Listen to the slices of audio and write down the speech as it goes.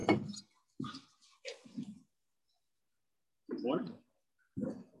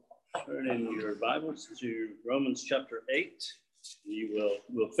open your Bibles to Romans chapter 8.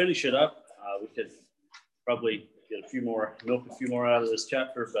 We'll finish it up. We could probably milk a few more out of this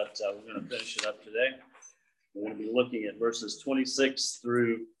chapter, but we're going to finish it up today. We're going to be looking at verses 26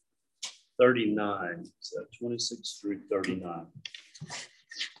 through 39. So 26 through 39.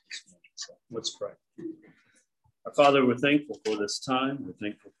 So let's pray. Our Father, we're thankful for this time. We're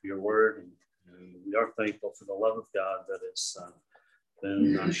thankful for your word, and we are thankful for the love of God that has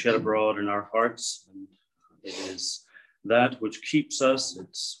been shed abroad in our hearts. And it is that which keeps us,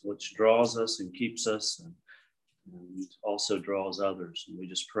 it's which draws us and keeps us, and also draws others. And we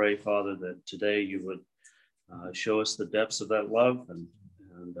just pray, Father, that today you would show us the depths of that love, and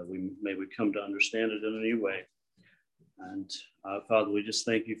may we come to understand it in a new way. And Father, we just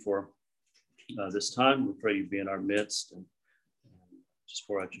thank you for this time. We pray you be in our midst and just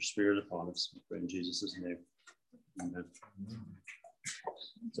pour out your spirit upon us. We pray in Jesus' name. Amen.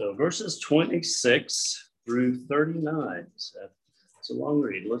 So verses 26 through 39. It's a long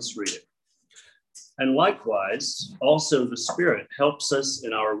read. Let's read it. And likewise, also the Spirit helps us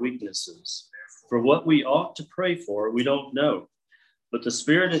in our weaknesses. For what we ought to pray for, we don't know. But the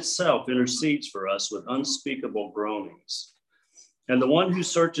Spirit itself intercedes for us with unspeakable groanings. And the one who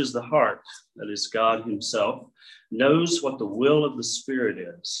searches the heart, that is God himself, knows what the will of the Spirit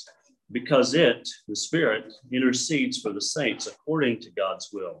is, because it, the Spirit, intercedes for the saints according to God's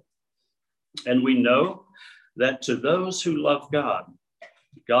will. And we know that to those who love God,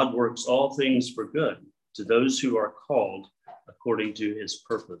 God works all things for good, to those who are called according to his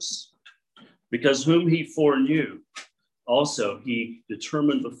purpose. Because whom he foreknew, also he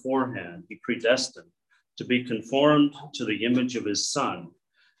determined beforehand, he predestined to be conformed to the image of his Son,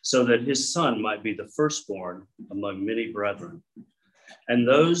 so that his Son might be the firstborn among many brethren. And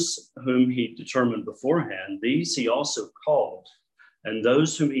those whom he determined beforehand, these he also called. And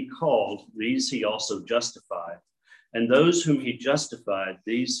those whom he called, these he also justified. And those whom he justified,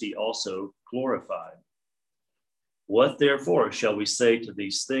 these he also glorified. What therefore shall we say to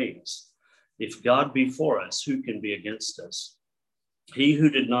these things? If God be for us, who can be against us? He who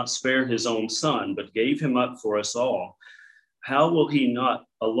did not spare his own Son, but gave him up for us all, how will he not,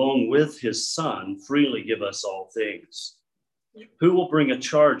 along with his Son, freely give us all things? Who will bring a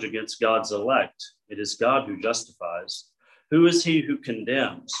charge against God's elect? It is God who justifies. Who is he who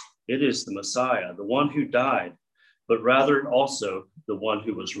condemns? It is the Messiah, the one who died, but rather also the one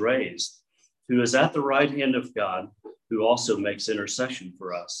who was raised, who is at the right hand of God, who also makes intercession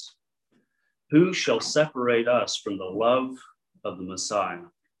for us. Who shall separate us from the love of the Messiah?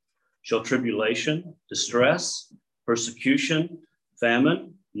 Shall tribulation, distress, persecution,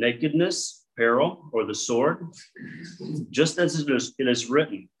 famine, nakedness, peril, or the sword? Just as it is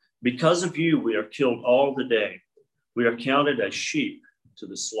written, because of you we are killed all the day. We are counted as sheep to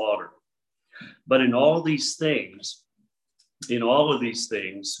the slaughter. But in all of these things,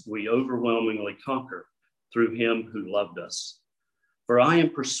 we overwhelmingly conquer through him who loved us. For I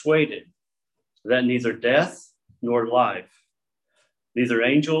am persuaded that neither death nor life, neither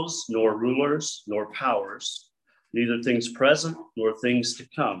angels nor rulers nor powers, neither things present nor things to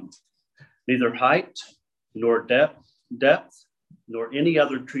come, neither height nor depth nor any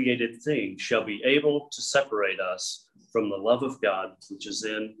other created thing shall be able to separate us from the love of God, which is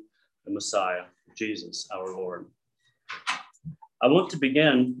in the Messiah, Jesus, our Lord. I want to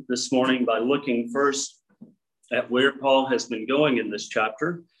begin this morning by looking first at where Paul has been going in this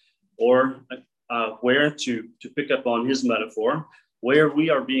chapter, or where, to pick up on his metaphor, where we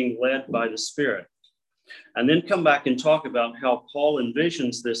are being led by the Spirit. And then come back and talk about how Paul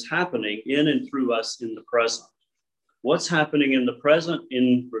envisions this happening in and through us in the present. What's happening in the present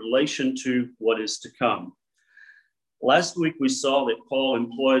in relation to what is to come. Last week, we saw that Paul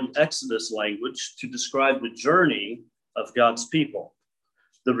employed Exodus language to describe the journey of God's people,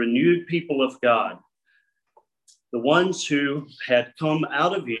 the renewed people of God, the ones who had come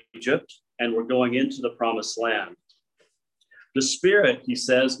out of Egypt and were going into the promised land. The Spirit, he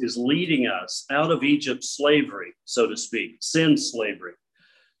says, is leading us out of Egypt's slavery, so to speak, sin slavery,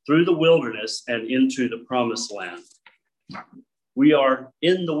 through the wilderness and into the promised land. We are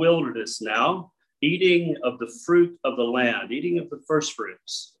in the wilderness now, eating of the fruit of the land, eating of the first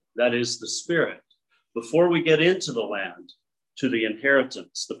fruits, that is the Spirit, before we get into the land, to the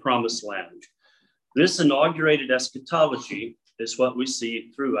inheritance, the promised land. This inaugurated eschatology is what we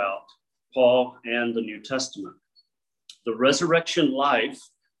see throughout Paul and the New Testament. The resurrection life,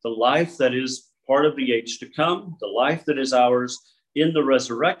 the life that is part of the age to come, the life that is ours in the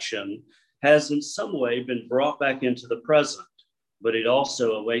resurrection, has in some way been brought back into the present, but it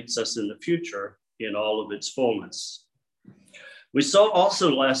also awaits us in the future in all of its fullness. We saw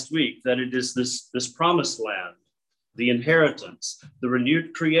also last week that it is this promised land, the inheritance, the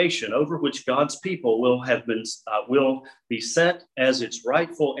renewed creation over which God's people will be set as its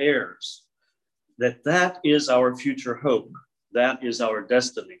rightful heirs, that is our future hope. That is our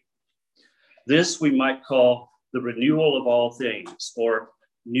destiny. This we might call the renewal of all things, or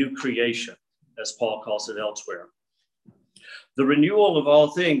new creation, as Paul calls it elsewhere. The renewal of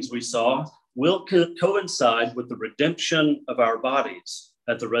all things, we saw, will coincide with the redemption of our bodies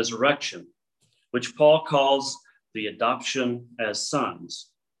at the resurrection, which Paul calls the adoption as sons.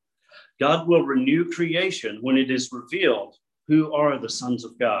 God will renew creation when it is revealed who are the sons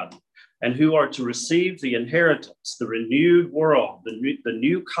of God and who are to receive the inheritance, the renewed world, the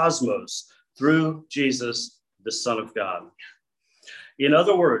new cosmos through Jesus, the Son of God. In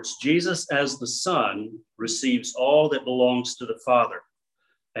other words, Jesus as the Son receives all that belongs to the Father,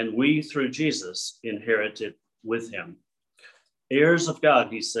 and we through Jesus inherit it with him. Heirs of God,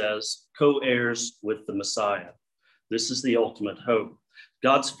 he says, co-heirs with the Messiah. This is the ultimate hope.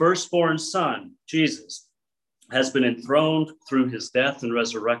 God's firstborn Son, Jesus, has been enthroned through his death and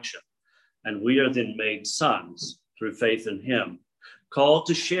resurrection, and we are then made sons through faith in him, called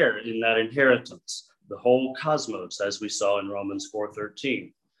to share in that inheritance, the whole cosmos, as we saw in Romans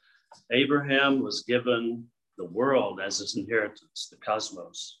 4:13. Abraham was given the world as his inheritance, the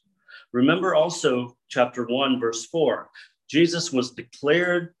cosmos. Remember also chapter 1, verse 4, Jesus was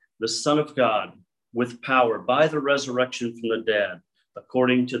declared the Son of God with power by the resurrection from the dead,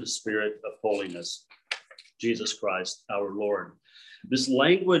 according to the Spirit of holiness, Jesus Christ, our Lord. This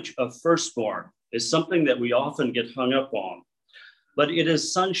language of firstborn is something that we often get hung up on, but it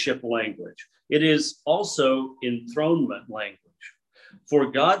is sonship language. It is also enthronement language.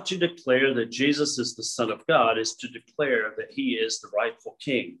 For God to declare that Jesus is the Son of God is to declare that he is the rightful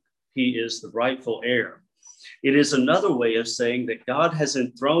king. He is the rightful heir. It is another way of saying that God has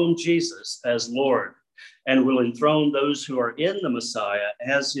enthroned Jesus as Lord and will enthrone those who are in the Messiah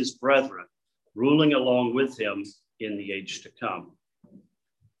as his brethren, ruling along with him in the age to come.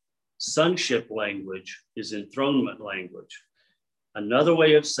 Sonship language is enthronement language. Another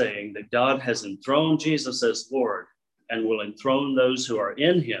way of saying that God has enthroned Jesus as Lord and will enthrone those who are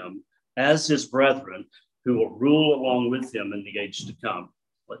in him as his brethren, who will rule along with him in the age to come.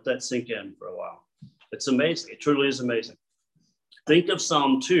 Let that sink in for a while. It's amazing. It truly is amazing. Think of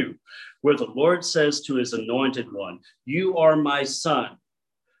Psalm 2, where the Lord says to his anointed one, "You are my son.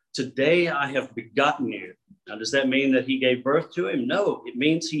 Today I have begotten you." Now, does that mean that he gave birth to him? No, it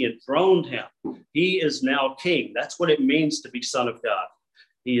means he enthroned him. He is now king. That's what it means to be son of God.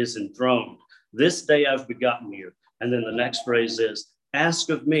 He is enthroned. This day I've begotten you. And then the next phrase is, "Ask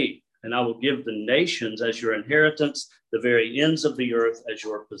of me, and I will give the nations as your inheritance, the very ends of the earth as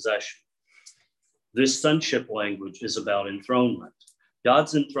your possession." This sonship language is about enthronement.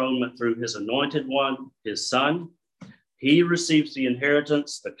 God's enthronement through his anointed one, his son. He receives the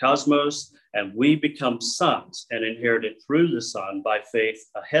inheritance, the cosmos, and we become sons and inherit it through the Son by faith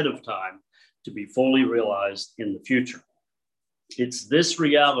ahead of time to be fully realized in the future. It's this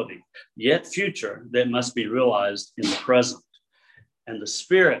reality, yet future, that must be realized in the present. And the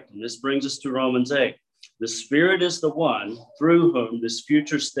Spirit, and this brings us to Romans 8, the Spirit is the one through whom this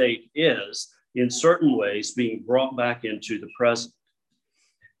future state is, in certain ways, being brought back into the present.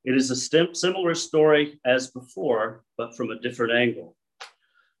 It is a similar story as before, but from a different angle.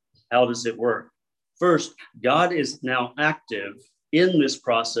 How does it work? First, God is now active in this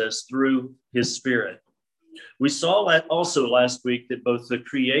process through his Spirit. We saw that also last week, that both the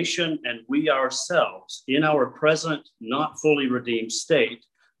creation and we ourselves, in our present, not fully redeemed state,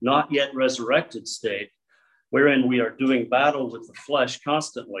 not yet resurrected state, wherein we are doing battle with the flesh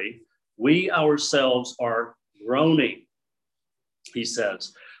constantly, we ourselves are groaning, he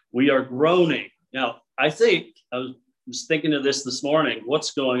says. We are groaning. Now, I was thinking of this morning.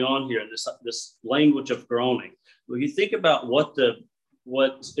 What's going on here? This language of groaning. Well, you think about what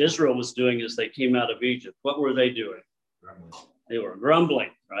Israel was doing as they came out of Egypt. What were they doing? Grumbling. They were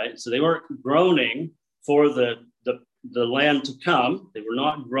grumbling, right? So they weren't groaning for the land to come. They were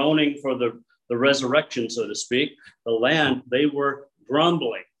not groaning for the resurrection, so to speak. The land, they were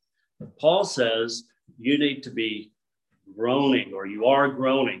grumbling. Paul says you need to be groaning, or you are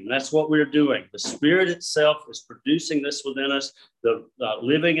groaning. That's what we're doing. The Spirit itself is producing this within us, the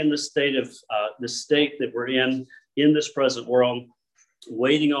living in the state that we're in this present world,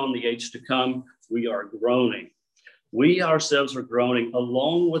 waiting on the age to come. We are groaning. We ourselves are groaning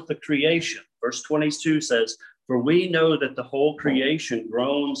along with the creation. Verse 22 says, "For we know that the whole creation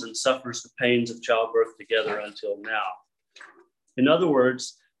groans and suffers the pains of childbirth together until now." In other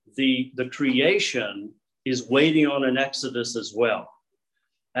words, the creation is waiting on an exodus as well,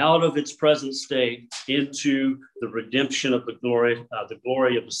 out of its present state into the redemption of the glory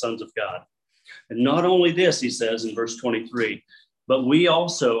of the sons of God. And not only this, he says in verse 23, but we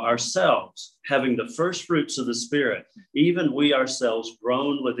also ourselves, having the first fruits of the Spirit, even we ourselves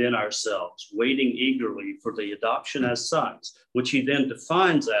groan within ourselves, waiting eagerly for the adoption as sons, which he then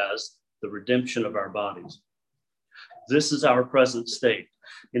defines as the redemption of our bodies. This is our present state,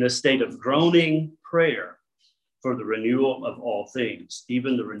 in a state of groaning prayer for the renewal of all things,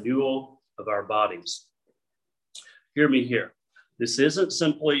 even the renewal of our bodies. Hear me here. This isn't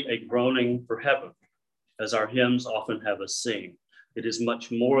simply a groaning for heaven, as our hymns often have us sing. It is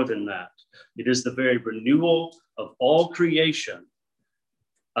much more than that. It is the very renewal of all creation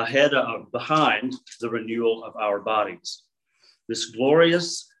behind the renewal of our bodies. This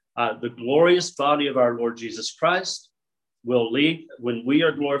the glorious body of our Lord Jesus Christ will lead, when we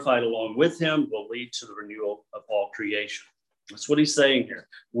are glorified along with him, will lead to the renewal of all creation. That's what he's saying here.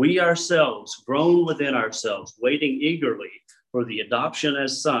 We ourselves groan within ourselves, waiting eagerly for the adoption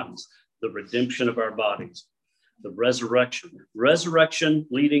as sons, the redemption of our bodies, the resurrection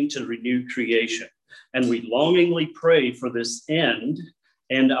leading to renewed creation. And we longingly pray for this end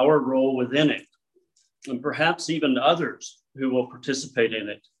and our role within it, and perhaps even others who will participate in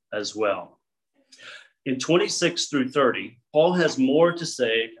it as well. In 26 through 30, Paul has more to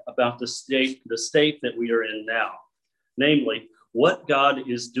say about the state that we are in now, namely, what God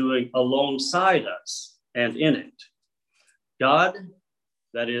is doing alongside us and in it. God,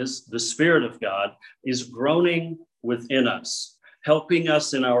 that is, the Spirit of God, is groaning within us, helping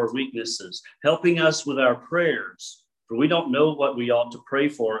us in our weaknesses, helping us with our prayers. For we don't know what we ought to pray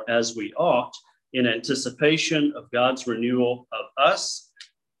for as we ought, in anticipation of God's renewal of us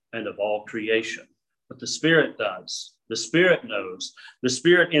and of all creation. But the Spirit does. The Spirit knows. The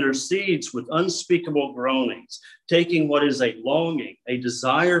Spirit intercedes with unspeakable groanings, taking what is a longing, a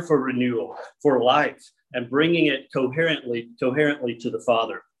desire for renewal, for life, and bringing it coherently to the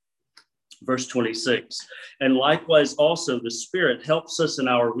Father. Verse 26, and likewise also the Spirit helps us in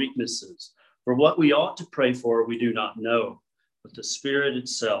our weaknesses. For what we ought to pray for, we do not know, but the Spirit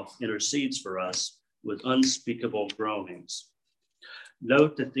itself intercedes for us with unspeakable groanings.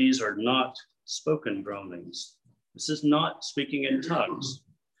 Note that these are not spoken groanings. This is not speaking in tongues.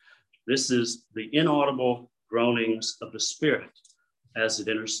 This is the inaudible groanings of the Spirit as it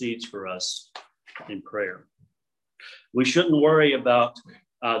intercedes for us in prayer. We shouldn't worry about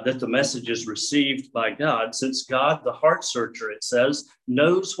that the message is received by God, since God, the heart searcher, it says,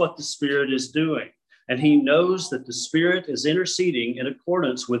 knows what the Spirit is doing. And he knows that the Spirit is interceding in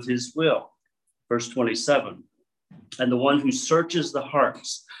accordance with his will. Verse 27, and the one who searches the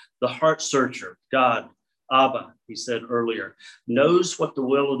hearts, the heart searcher, God, Abba, he said earlier, knows what the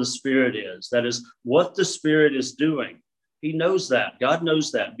will of the Spirit is. That is, what the Spirit is doing. He knows that. God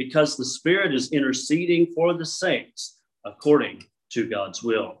knows that because the Spirit is interceding for the saints according to God's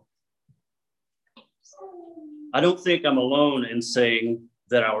will. I don't think I'm alone in saying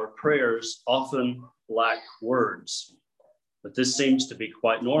that our prayers often lack words, but this seems to be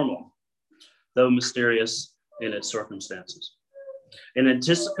quite normal, though mysterious in its circumstances. In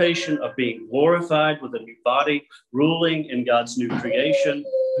anticipation of being glorified with a new body, ruling in God's new creation,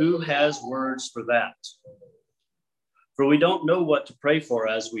 who has words for that? For we don't know what to pray for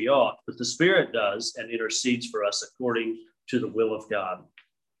as we ought, but the Spirit does and intercedes for us according to the will of God.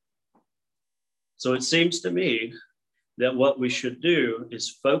 So it seems to me that what we should do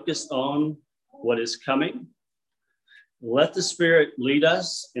is focus on what is coming. Let the Spirit lead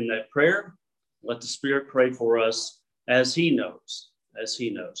us in that prayer. Let the Spirit pray for us as he knows, as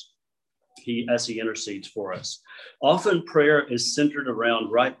he intercedes for us. Often prayer is centered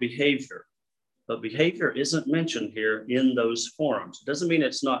around right behavior, but behavior isn't mentioned here in those forms. It doesn't mean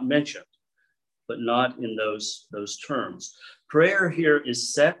it's not mentioned, but not in those terms. Prayer here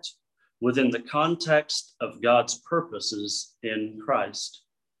is set within the context of God's purposes in Christ,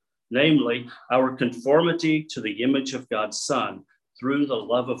 namely our conformity to the image of God's Son through the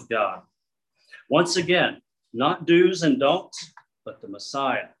love of God. Once again, not do's and don'ts, but the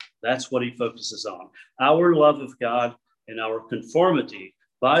Messiah. That's what he focuses on. Our love of God and our conformity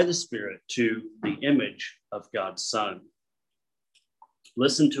by the Spirit to the image of God's Son.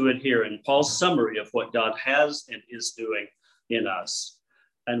 Listen to it here in Paul's summary of what God has and is doing in us.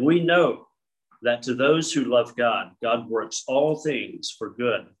 And we know that to those who love God, God works all things for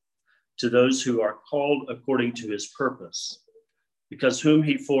good, to those who are called according to his purpose. Because whom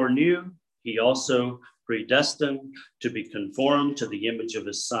he foreknew, he also predestined to be conformed to the image of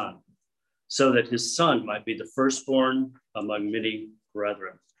his Son, so that his Son might be the firstborn among many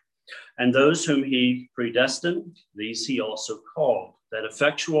brethren. And those whom he predestined, these he also called. That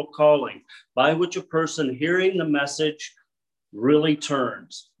effectual calling by which a person hearing the message really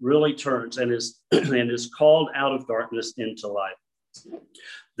turns and is called out of darkness into light.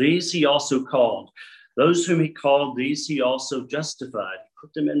 These he also called. Those whom he called, these he also justified,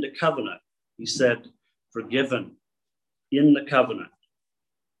 put them into covenant. He said, forgiven in the covenant,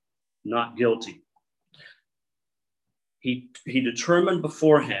 not guilty. He determined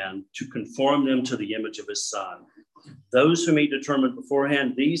beforehand to conform them to the image of his son. Those whom he determined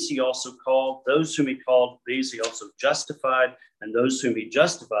beforehand, these he also called. Those whom he called, these he also justified. And those whom he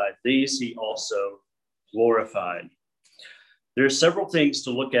justified, these he also glorified. There are several things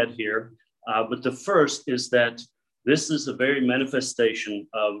to look at here, but the first is that this is a very manifestation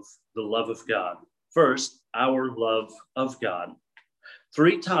of the love of God. First, our love of God.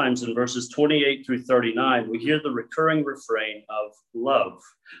 3 times in verses 28 through 39, we hear the recurring refrain of love,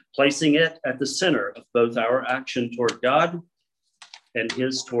 placing it at the center of both our action toward God and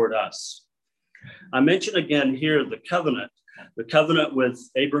his toward us. I mention again here the covenant with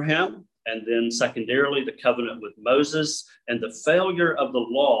Abraham, and then secondarily the covenant with Moses, and the failure of the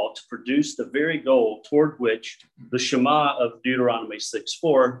law to produce the very goal toward which the Shema of Deuteronomy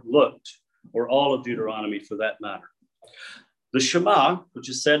 6:4 looked, or all of Deuteronomy for that matter. The Shema, which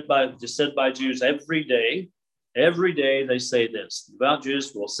is said by Jews every day they say this. Devout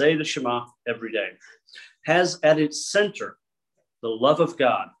Jews will say the Shema every day, has at its center the love of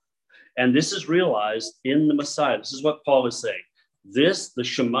God. And this is realized in the Messiah. This is what Paul is saying. The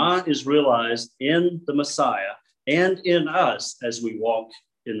Shema is realized in the Messiah and in us as we walk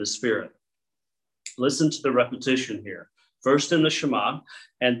in the Spirit. Listen to the repetition here. First in the Shema,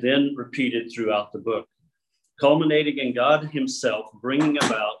 and then repeated throughout the book, culminating in God himself bringing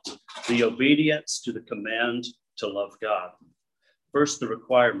about the obedience to the command to love God. First, the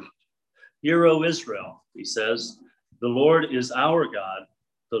requirement. Hear, O Israel, he says, the Lord is our God,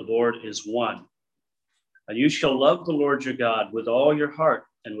 the Lord is one. And you shall love the Lord your God with all your heart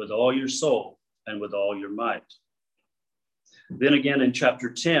and with all your soul and with all your might. Then again in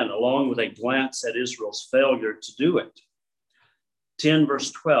chapter 10, along with a glance at Israel's failure to do it. 10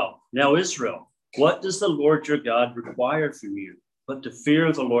 verse 12, now Israel, what does the Lord your God require from you but to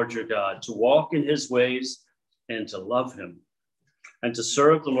fear the Lord your God, to walk in his ways and to love him, and to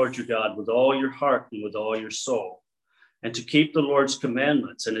serve the Lord your God with all your heart and with all your soul, and to keep the Lord's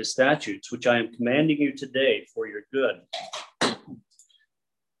commandments and his statutes, which I am commanding you today for your good.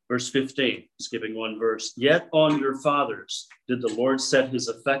 Verse 15, skipping one verse, yet on your fathers did the Lord set his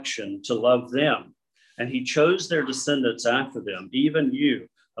affection to love them, and he chose their descendants after them, even you,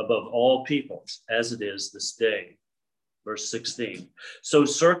 above all peoples, as it is this day. Verse 16, so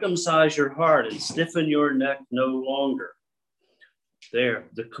circumcise your heart and stiffen your neck no longer. There,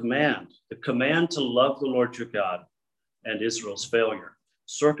 the command to love the Lord your God and Israel's failure.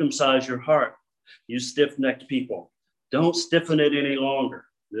 Circumcise your heart, you stiff-necked people. Don't stiffen it any longer.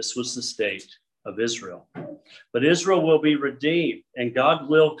 This was the state of Israel. But Israel will be redeemed, and God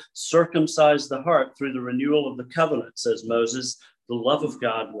will circumcise the heart through the renewal of the covenant, says Moses. The love of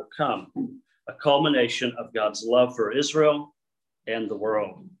God will come, a culmination of God's love for Israel and the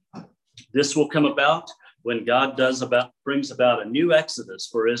world. This will come about when God brings about a new exodus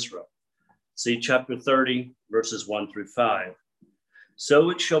for Israel. See chapter 30, verses 1 through 5. So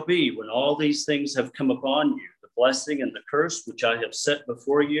it shall be when all these things have come upon you, the blessing and the curse which I have set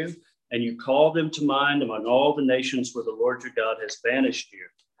before you, and you call them to mind among all the nations where the Lord your God has banished you.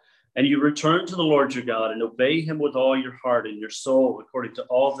 And you return to the Lord your God and obey him with all your heart and your soul, according to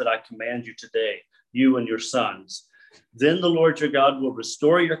all that I command you today, you and your sons. Then the Lord your God will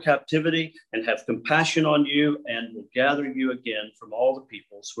restore your captivity and have compassion on you and will gather you again from all the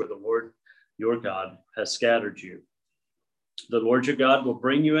peoples where the Lord your God has scattered you. The Lord your God will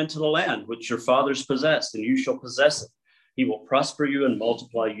bring you into the land which your fathers possessed, and you shall possess it. He will prosper you and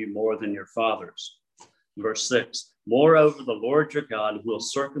multiply you more than your fathers. Verse 6, moreover, the Lord your God will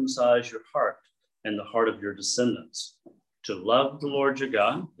circumcise your heart and the heart of your descendants, to love the Lord your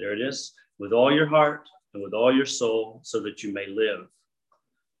God, there it is, with all your heart and with all your soul, so that you may live.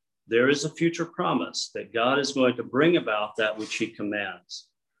 There is a future promise that God is going to bring about that which he commands.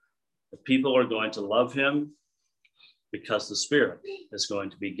 The people are going to love him because the Spirit is going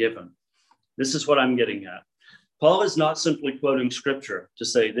to be given. This is what I'm getting at. Paul is not simply quoting scripture to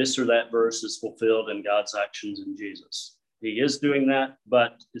say this or that verse is fulfilled in God's actions in Jesus. He is doing that,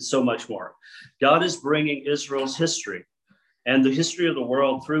 but it's so much more. God is bringing Israel's history and the history of the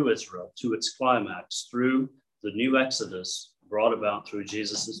world through Israel to its climax through the new Exodus brought about through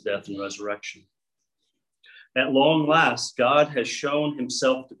Jesus' death and resurrection. At long last, God has shown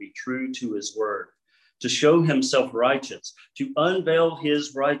himself to be true to his word, to show himself righteous, to unveil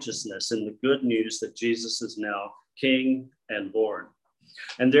his righteousness in the good news that Jesus is now King and Lord.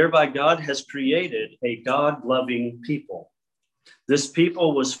 And thereby God has created a God-loving people. This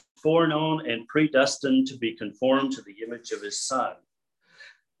people was foreknown and predestined to be conformed to the image of his Son.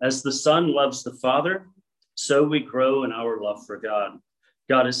 As the Son loves the Father, so we grow in our love for God.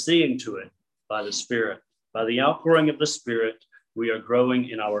 God is seeing to it by the Spirit. By the outpouring of the Spirit, we are growing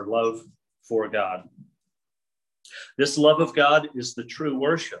in our love for God. This love of God is the true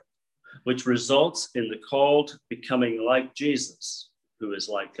worship, which results in the called becoming like Jesus, who is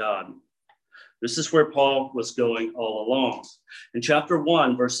like God. This is where Paul was going all along. In chapter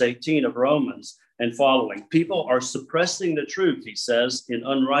 1, verse 18 of Romans and following, people are suppressing the truth, he says, in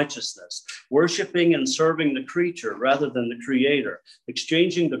unrighteousness, worshiping and serving the creature rather than the creator,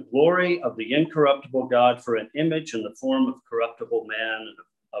 exchanging the glory of the incorruptible God for an image in the form of corruptible man, and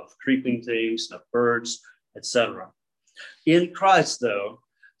of creeping things, of birds, etc. In Christ, though,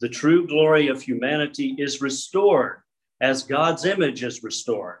 the true glory of humanity is restored as God's image is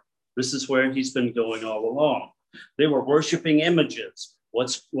restored. This is where he's been going all along. They were worshiping images.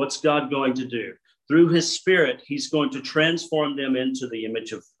 What's God going to do? Through his Spirit, he's going to transform them into the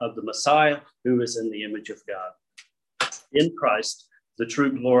image of the Messiah, who is in the image of God. In Christ, the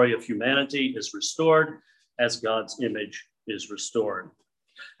true glory of humanity is restored as God's image is restored.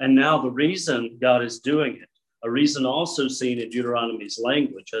 And now the reason God is doing it, a reason also seen in Deuteronomy's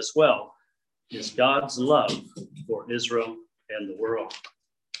language as well, is God's love for Israel and the world.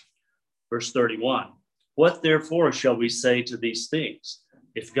 Verse 31, what therefore shall we say to these things?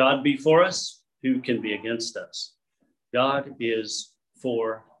 If God be for us, who can be against us? God is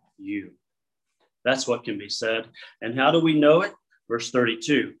for you. That's what can be said. And how do we know it? Verse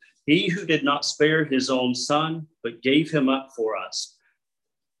 32, he who did not spare his own son, but gave him up for us,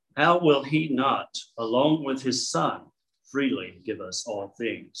 how will he not, along with his son, freely give us all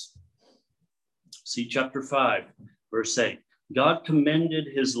things? See chapter 5, verse 8. God commended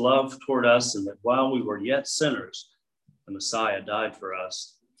his love toward us, and that while we were yet sinners, the Messiah died for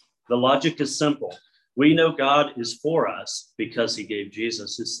us. The logic is simple. We know God is for us because he gave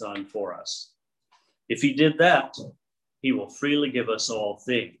Jesus, his son, for us. If he did that, he will freely give us all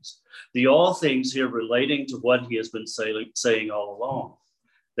things. The all things here relating to what he has been saying all along,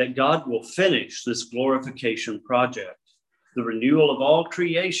 that God will finish this glorification project, the renewal of all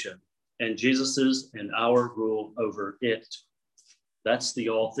creation, and Jesus's and our rule over it. That's the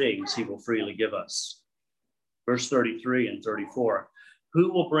all things he will freely give us. Verse 33 and 34,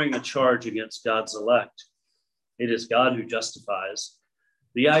 who will bring a charge against God's elect? It is God who justifies.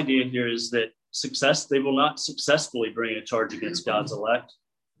 The idea here is that they will not successfully bring a charge against God's elect,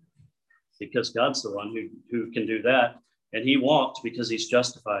 because God's the one who can do that, and he won't, because he's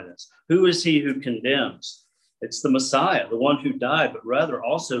justified us. Who is he who condemns? It's the Messiah, the one who died, but rather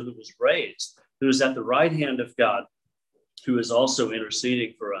also who was raised, who is at the right hand of God, who is also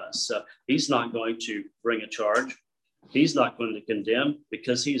interceding for us. He's not going to bring a charge. He's not going to condemn,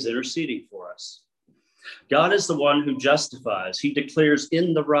 because he's interceding for us. God is the one who justifies. He declares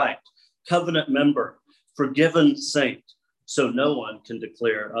in the right, covenant member, forgiven saint, so no one can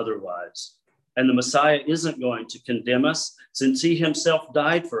declare otherwise. And the Messiah isn't going to condemn us, since he himself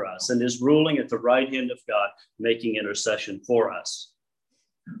died for us and is ruling at the right hand of God, making intercession for us.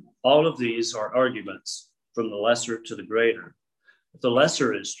 All of these are arguments from the lesser to the greater. If the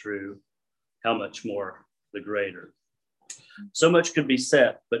lesser is true, how much more the greater? So much could be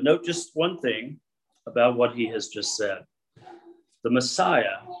said, but note just one thing about what he has just said. The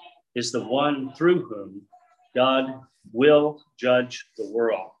Messiah is the one through whom God will judge the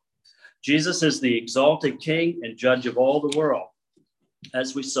world. Jesus is the exalted king and judge of all the world,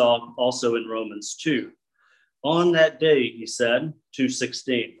 as we saw also in Romans 2. On that day, he said,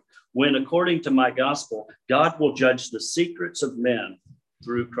 2:16, when according to my gospel, God will judge the secrets of men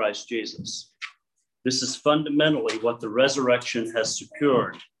through Christ Jesus. This is fundamentally what the resurrection has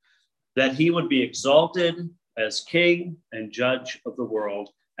secured, that he would be exalted as king and judge of the world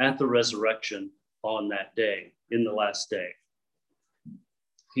at the resurrection on that day, in the last day.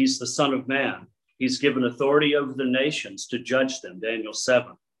 He's the Son of Man. He's given authority over the nations to judge them, Daniel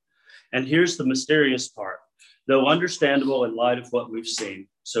 7. And here's the mysterious part, though understandable in light of what we've seen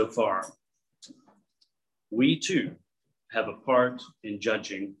so far. We too have a part in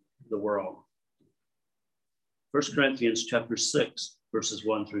judging the world. 1 Corinthians chapter 6, verses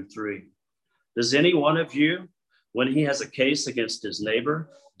 1 through 3. Does any one of you, when he has a case against his neighbor,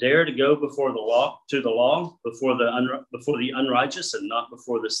 dare to go before the law, before the unrighteous and not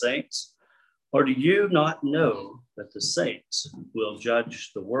before the saints? Or do you not know that the saints will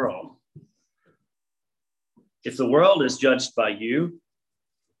judge the world? If the world is judged by you,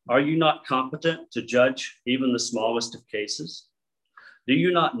 are you not competent to judge even the smallest of cases? Do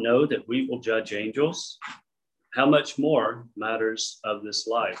you not know that we will judge angels? How much more matters of this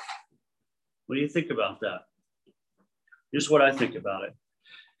life? What do you think about that? Here's what I think about it.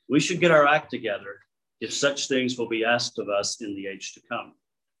 We should get our act together if such things will be asked of us in the age to come.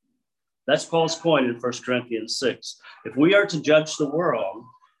 That's Paul's point in 1 Corinthians 6. If we are to judge the world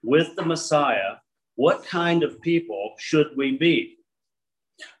with the Messiah, what kind of people should we be?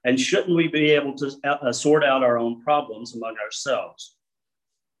 And shouldn't we be able to sort out our own problems among ourselves?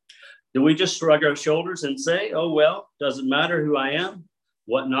 Do we just shrug our shoulders and say, oh, well, doesn't matter who I am,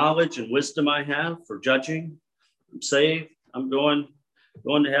 what knowledge and wisdom I have for judging, I'm saved, I'm going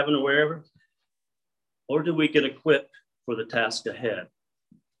to heaven or wherever? Or do we get equipped for the task ahead?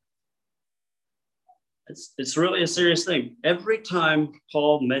 It's really a serious thing. Every time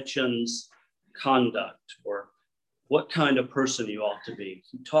Paul mentions conduct or what kind of person you ought to be,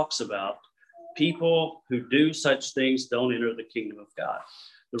 he talks about people who do such things don't enter the kingdom of God.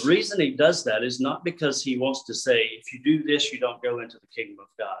 The reason he does that is not because he wants to say, if you do this, you don't go into the kingdom of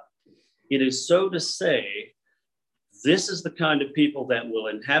God. It is so to say, this is the kind of people that will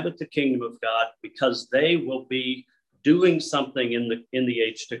inhabit the kingdom of God because they will be doing something in the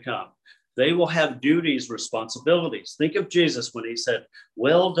age to come. They will have duties, responsibilities. Think of Jesus when he said,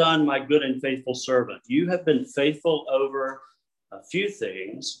 well done, my good and faithful servant. You have been faithful over a few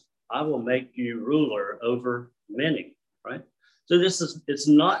things. I will make you ruler over many, right? So it's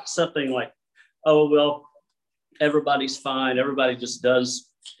not something like, oh, well, everybody's fine. Everybody just does,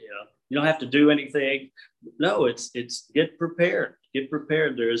 you don't have to do anything. No, it's get prepared. Get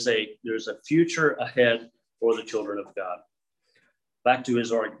prepared. There's a future ahead for the children of God. Back to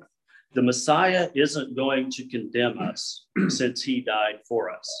his argument. The Messiah isn't going to condemn us since he died for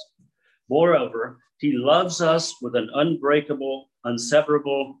us. Moreover, he loves us with an unbreakable,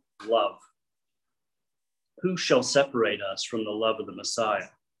 inseparable love. Who shall separate us from the love of the Messiah?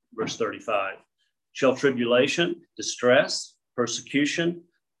 Verse 35. Shall tribulation, distress, persecution,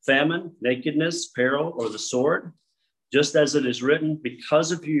 famine, nakedness, peril, or the sword? Just as it is written,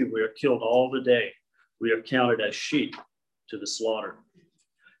 because of you we are killed all the day. We are counted as sheep to the slaughter.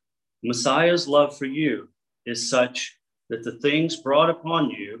 Messiah's love for you is such that the things brought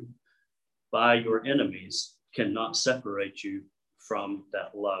upon you by your enemies cannot separate you from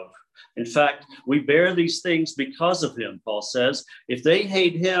that love. In fact, we bear these things because of him, Paul says. If they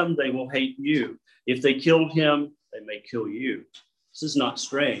hate him, they will hate you. If they killed him, they may kill you. This is not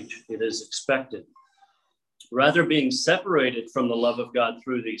strange. It is expected. Rather, being separated from the love of God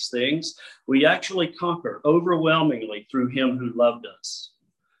through these things, we actually conquer overwhelmingly through him who loved us.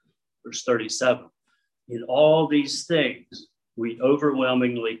 Verse 37, in all these things, we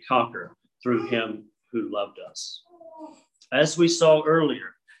overwhelmingly conquer through him who loved us. As we saw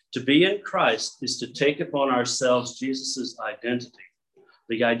earlier, to be in Christ is to take upon ourselves Jesus's identity,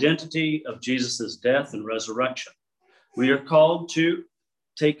 the identity of Jesus's death and resurrection. We are called to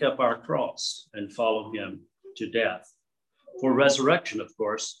take up our cross and follow him to death. For resurrection, of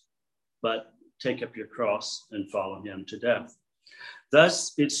course, but take up your cross and follow him to death.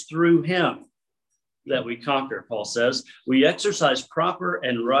 Thus, it's through him that we conquer, Paul says. We exercise proper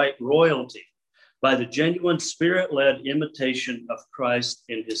and right royalty by the genuine spirit-led imitation of Christ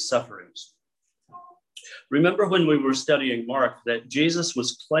in his sufferings. Remember when we were studying Mark that Jesus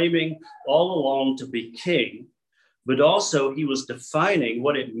was claiming all along to be king, but also he was defining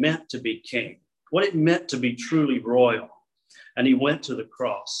what it meant to be king, what it meant to be truly royal. And he went to the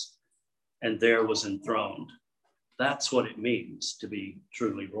cross and there was enthroned. That's what it means to be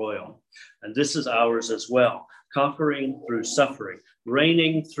truly royal. And this is ours as well, conquering through suffering,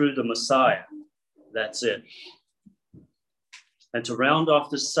 reigning through the Messiah. That's it. And to round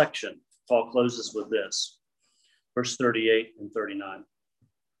off this section, Paul closes with this, verse 38 and 39.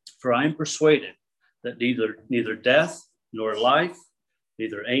 For I am persuaded that neither death nor life,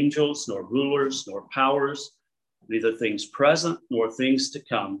 neither angels nor rulers nor powers, neither things present nor things to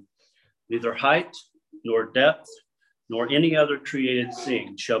come, neither height nor depth, nor any other created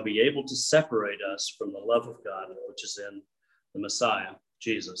thing shall be able to separate us from the love of God, which is in the Messiah,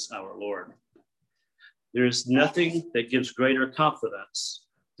 Jesus, our Lord. There is nothing that gives greater confidence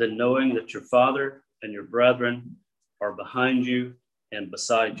than knowing that your father and your brethren are behind you and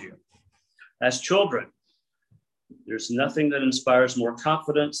beside you. As children, there's nothing that inspires more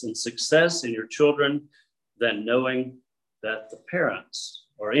confidence and success in your children than knowing that the parents,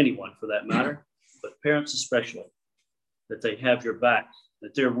 or anyone for that matter, but parents especially, that they have your back,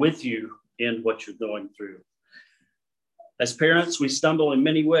 that they're with you in what you're going through. As parents, we stumble in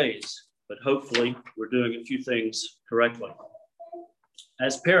many ways, but hopefully we're doing a few things correctly.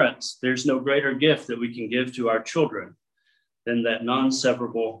 As parents, there's no greater gift that we can give to our children than that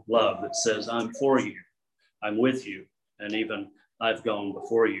non-severable love that says, I'm for you, I'm with you, and even I've gone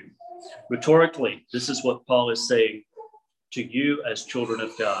before you. Rhetorically, this is what Paul is saying to you as children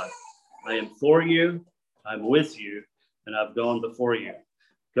of God. I am for you, I'm with you, and I've gone before you.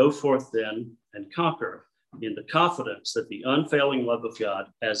 Go forth then and conquer in the confidence that the unfailing love of God,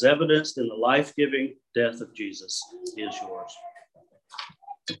 as evidenced in the life-giving death of Jesus, is yours.